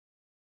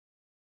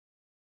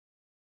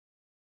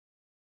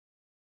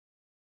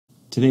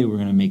Today we're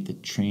going to make the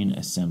train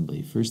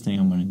assembly. First thing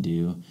I'm going to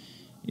do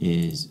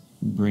is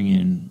bring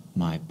in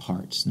my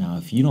parts. Now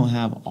if you don't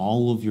have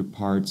all of your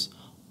parts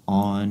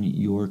on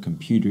your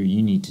computer,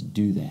 you need to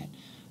do that.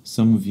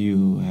 Some of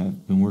you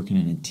have been working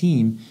in a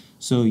team,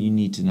 so you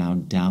need to now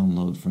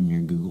download from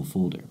your Google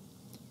folder.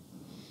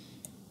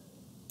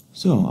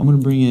 So I'm going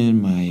to bring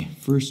in my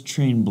first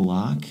train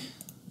block,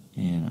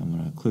 and I'm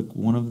going to click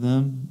one of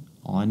them.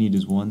 All I need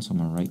is one, so I'm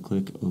going to right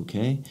click OK,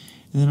 and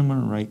then I'm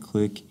going to right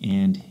click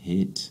and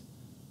hit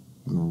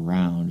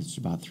ground. It's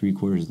about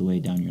 3/4 of the way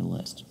down your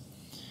list.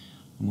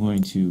 I'm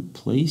going to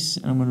place,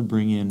 and I'm going to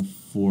bring in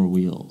 4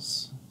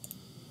 wheels.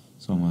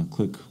 So I'm going to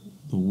click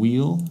the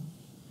wheel,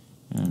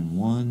 and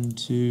 1,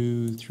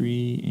 2,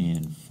 3,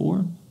 and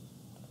 4.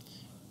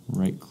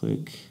 Right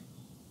click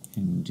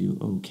and do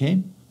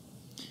OK.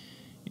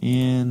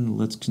 And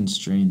let's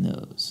constrain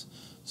those.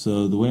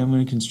 So the way I'm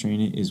going to constrain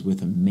it is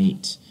with a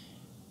mate.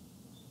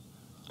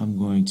 I'm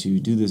going to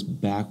do this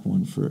back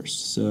one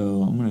first.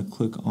 So I'm going to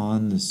click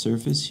on the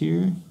surface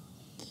here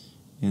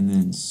and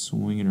then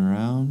swing it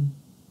around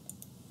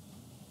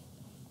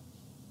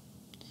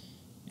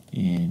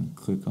and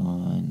click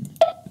on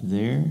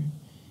there,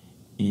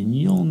 and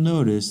you'll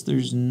notice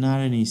there's not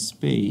any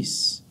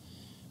space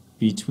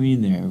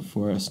between there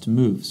for us to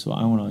move. So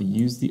I want to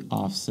use the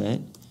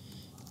offset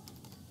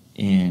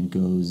and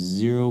go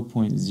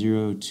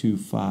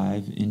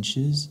 0.025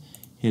 inches,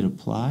 hit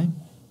apply.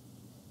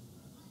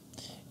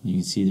 You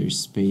can see there's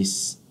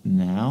space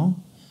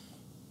now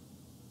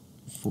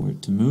for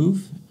it to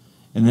move.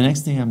 And the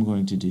next thing I'm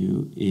going to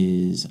do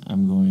is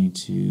I'm going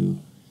to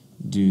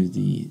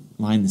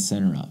line the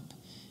center up.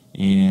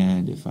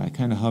 And if I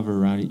kind of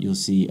hover around it, you'll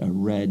see a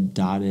red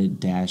dotted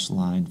dash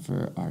line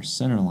for our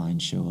center line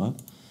show up.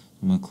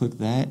 I'm going to click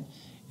that,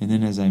 and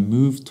then as I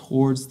move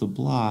towards the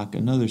block,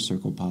 another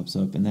circle pops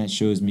up, and that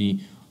shows me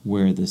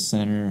where the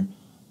center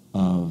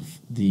of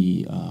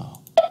the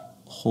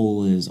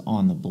hole is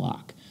on the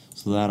block.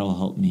 So that'll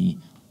help me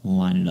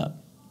line it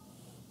up.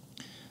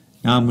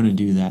 Now I'm going to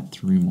do that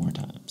 3 more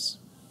times.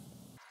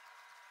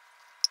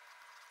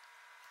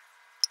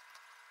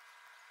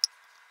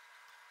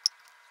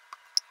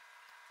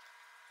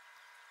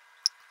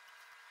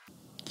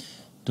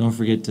 Don't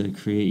forget to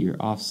create your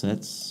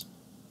offsets.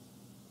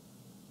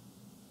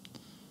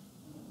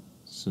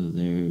 So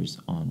there's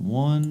on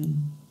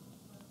 1.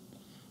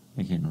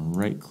 I can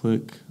right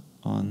click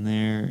on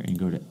there and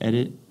go to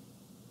edit,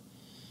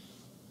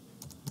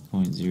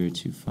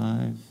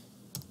 0.025.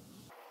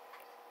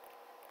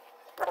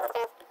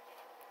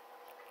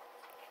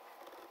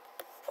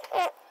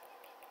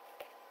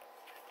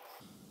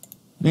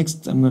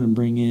 Next I'm going to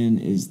bring in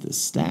is the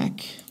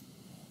stack.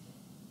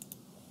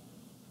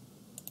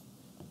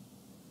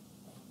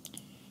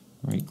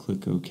 Right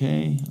click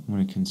OK. I'm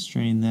going to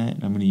constrain that,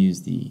 and I'm going to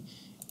use the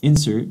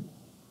insert,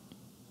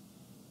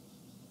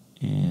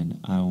 and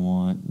I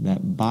want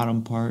that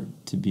bottom part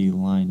to be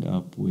lined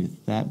up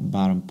with that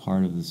bottom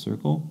part of the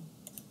circle.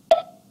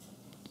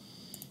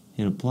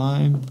 Hit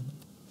apply, and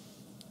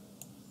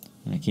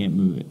I can't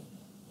move it.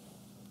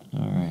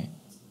 Alright,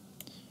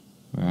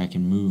 where I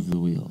can move the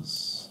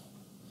wheels.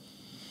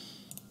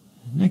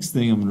 Next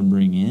thing I'm going to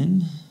bring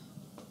in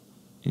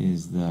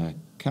is the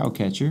cow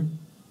catcher.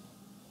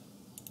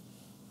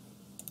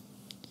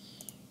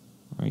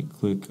 Right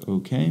click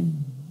OK,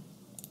 and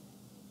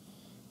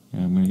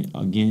I'm going to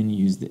again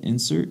use the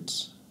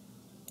insert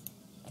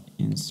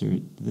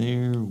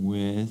there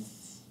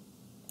with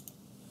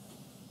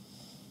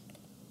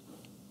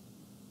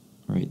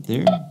right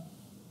there.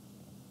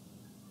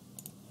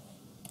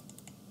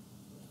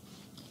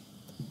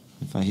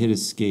 If I hit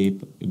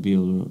escape, I'll be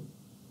able to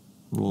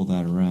roll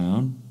that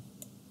around.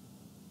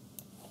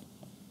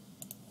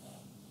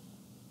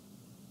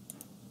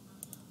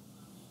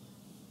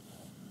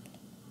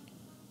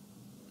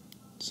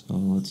 So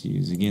let's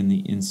use again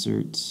the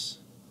inserts,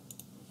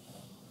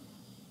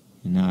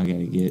 and now I got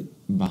to get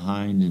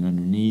behind and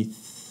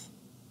underneath,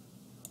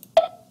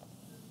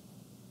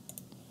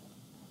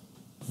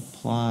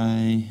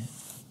 apply,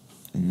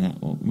 and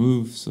that won't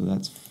move, so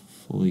that's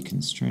fully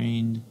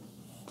constrained.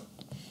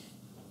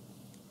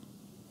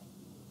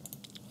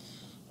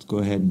 Let's go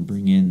ahead and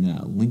bring in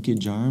the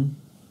linkage arm.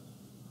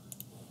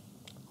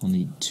 I'll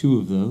need 2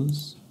 of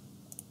those.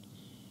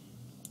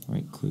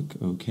 Right click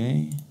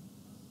OK.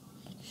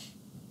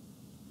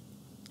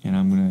 And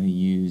I'm going to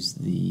use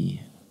the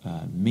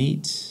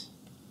mate,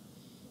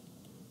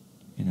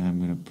 and I'm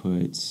going to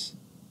put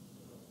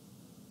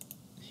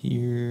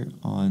here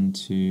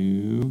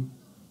onto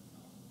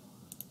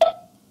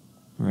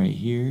right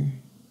here,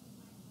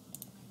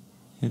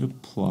 hit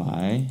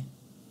apply,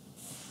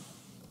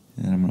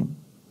 and I'm going to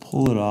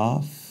pull it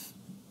off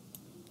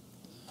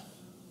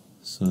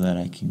so that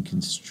I can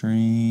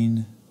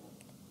constrain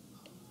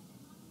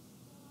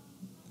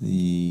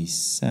the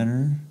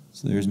center.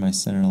 So there's my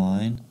center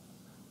line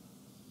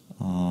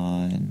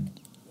on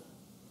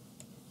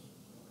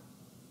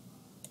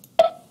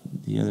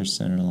the other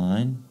center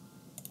line.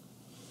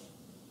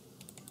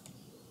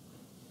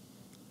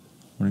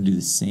 I'm going to do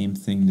the same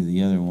thing to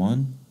the other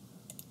one.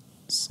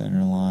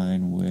 center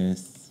line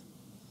with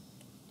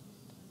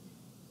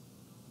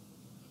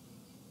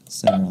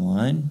center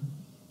line,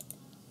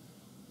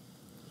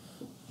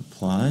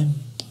 apply,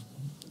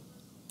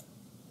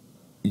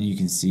 and you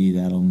can see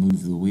that'll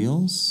move the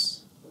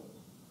wheels.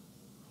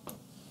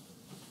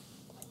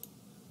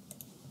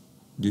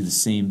 Do the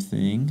same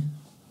thing.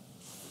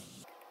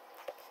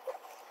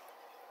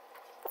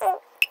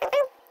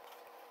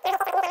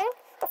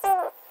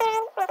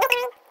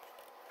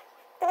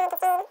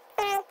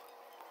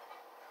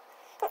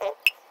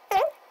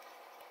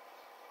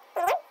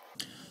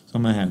 So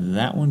I'm going to have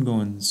that one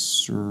going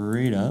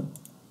straight up.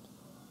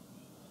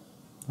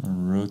 I'll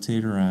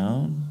rotate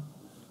around.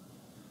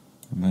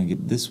 I'm going to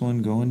get this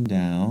one going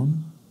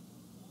down.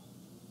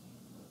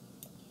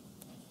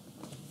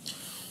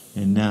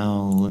 And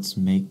now let's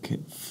make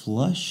it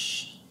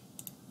flush.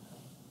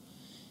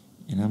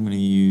 And I'm going to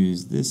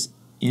use this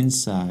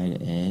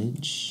inside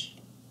edge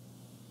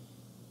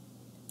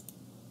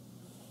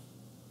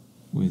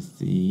with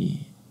the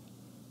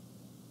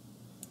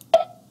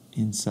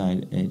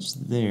inside edge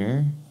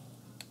there.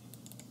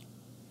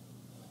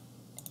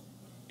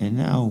 And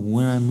now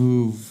when I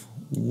move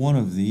one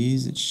of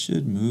these, it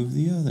should move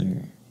the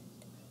other.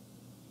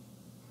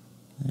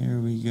 There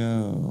we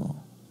go.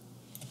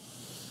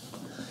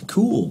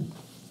 Cool.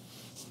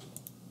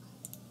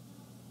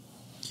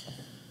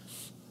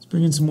 Let's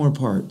bring in some more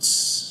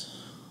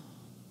parts.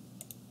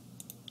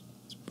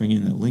 Let's bring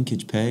in the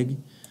linkage peg.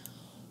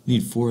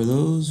 Need 4 of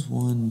those.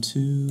 1,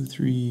 2,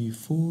 3,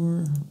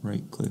 4.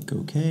 Right click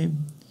OK.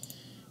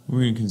 We're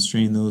going to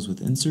constrain those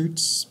with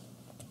inserts.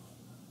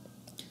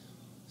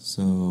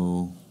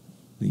 So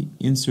the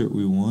insert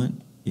we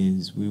want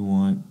is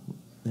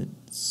that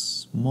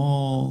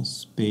small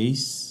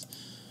space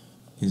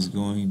is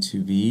going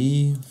to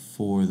be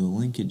for the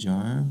linkage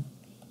arm,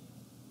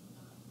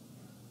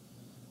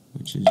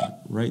 which is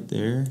right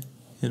there.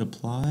 Hit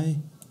apply,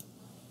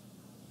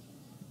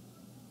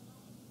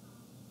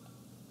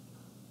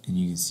 and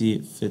you can see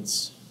it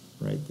fits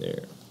right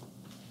there.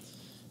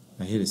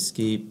 If I hit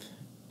escape,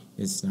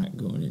 it's not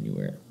going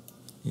anywhere.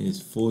 It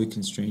is fully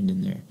constrained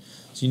in there.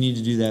 So you need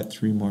to do that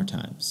 3 more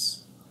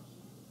times.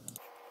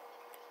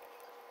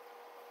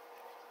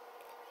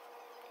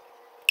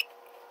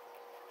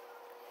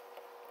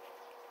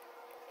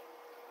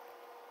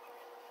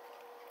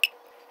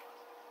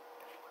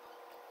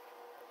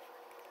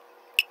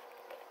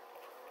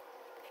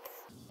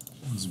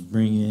 Let's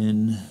bring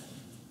in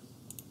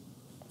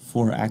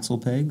 4 axle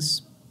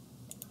pegs.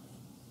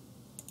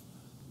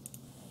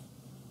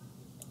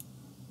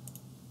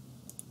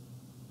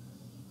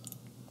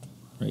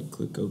 Right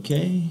click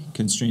OK.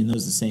 Constrain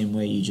those the same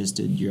way you just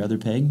did your other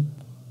peg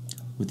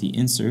with the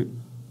insert.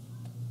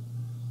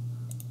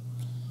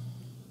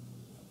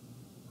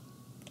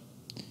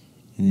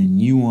 And then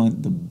you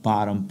want the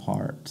bottom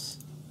part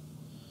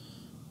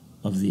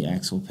of the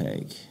axle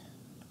peg.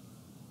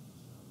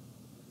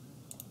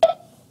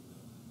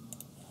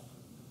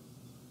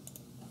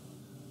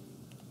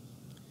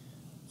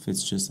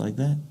 Fits just like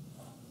that.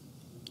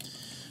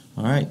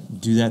 Alright,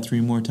 do that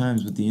 3 more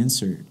times with the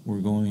insert. We're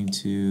going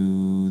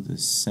to the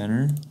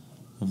center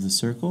of the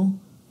circle.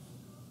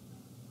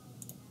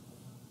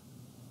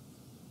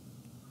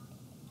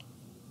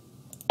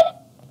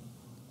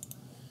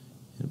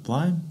 Hit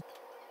apply.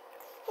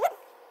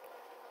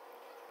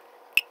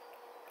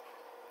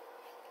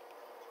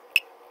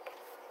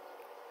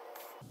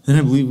 Then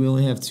I believe we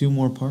only have 2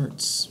 more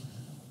parts.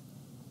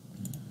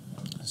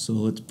 So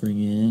let's bring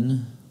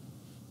in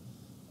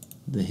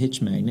the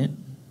hitch magnet.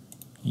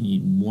 You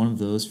need 1 of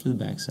those for the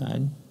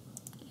backside.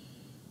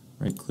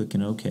 Right click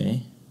and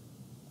OK.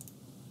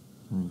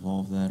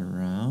 Revolve that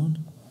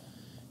around.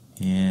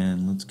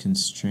 And let's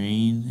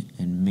constrain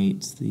and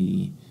mate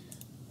the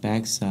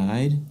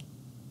backside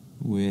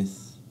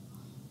with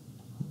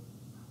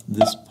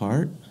this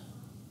part.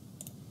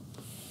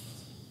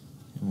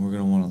 And we're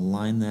going to want to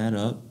line that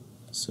up.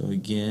 So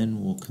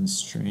again, we'll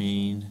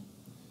constrain.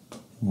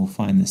 We'll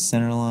find the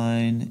center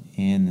line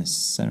and the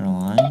center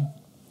line.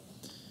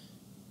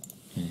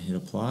 And hit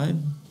apply.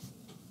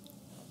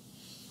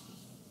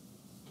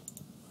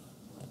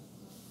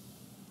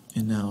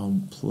 And now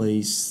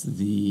place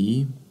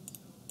the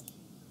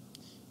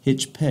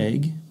hitch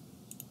peg.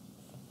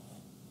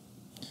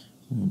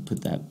 I'm going to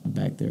put that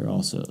back there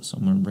also. So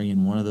I'm going to bring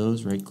in 1 of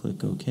those, right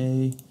click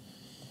OK,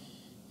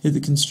 hit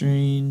the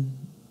constrain,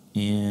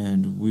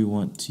 and we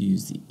want to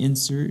use the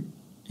insert,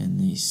 and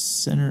the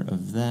center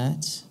of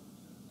that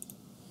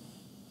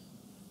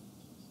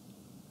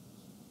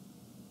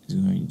is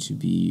going to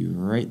be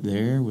right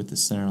there with the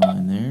center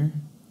line there.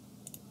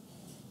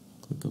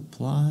 Click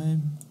apply,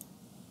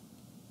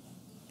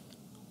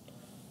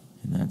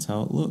 and that's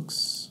how it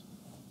looks.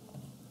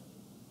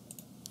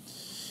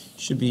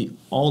 Should be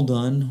all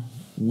done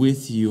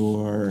with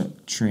your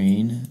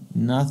train.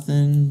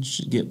 Nothing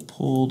should get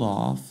pulled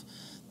off.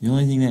 The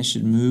only thing that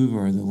should move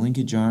are the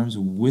linkage arms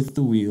with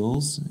the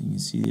wheels. You can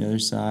see the other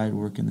side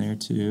working there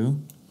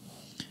too.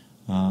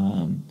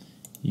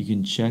 You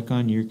can check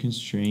on your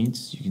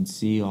constraints. You can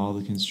see all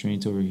the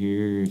constraints over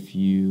here if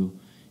you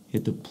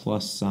hit the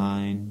plus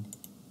sign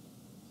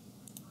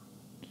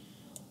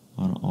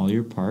on all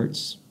your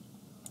parts.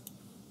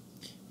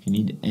 If you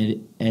need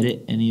to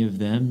edit any of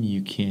them,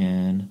 you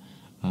can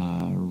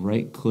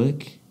right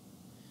click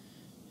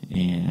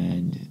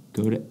and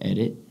go to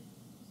edit,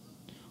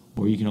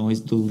 or you can always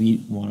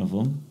delete one of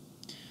them.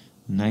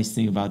 The nice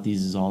thing about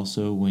these is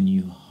also when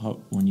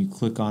you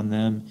click on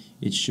them,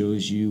 it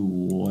shows you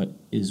what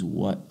is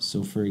what.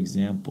 So for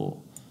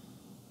example,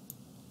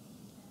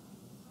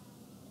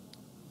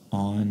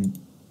 on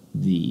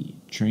the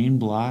train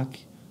block,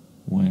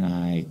 when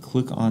I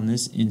click on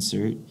this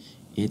insert,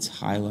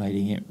 it's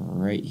highlighting it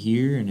right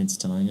here and it's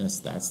telling us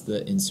that's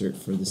the insert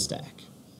for the stack.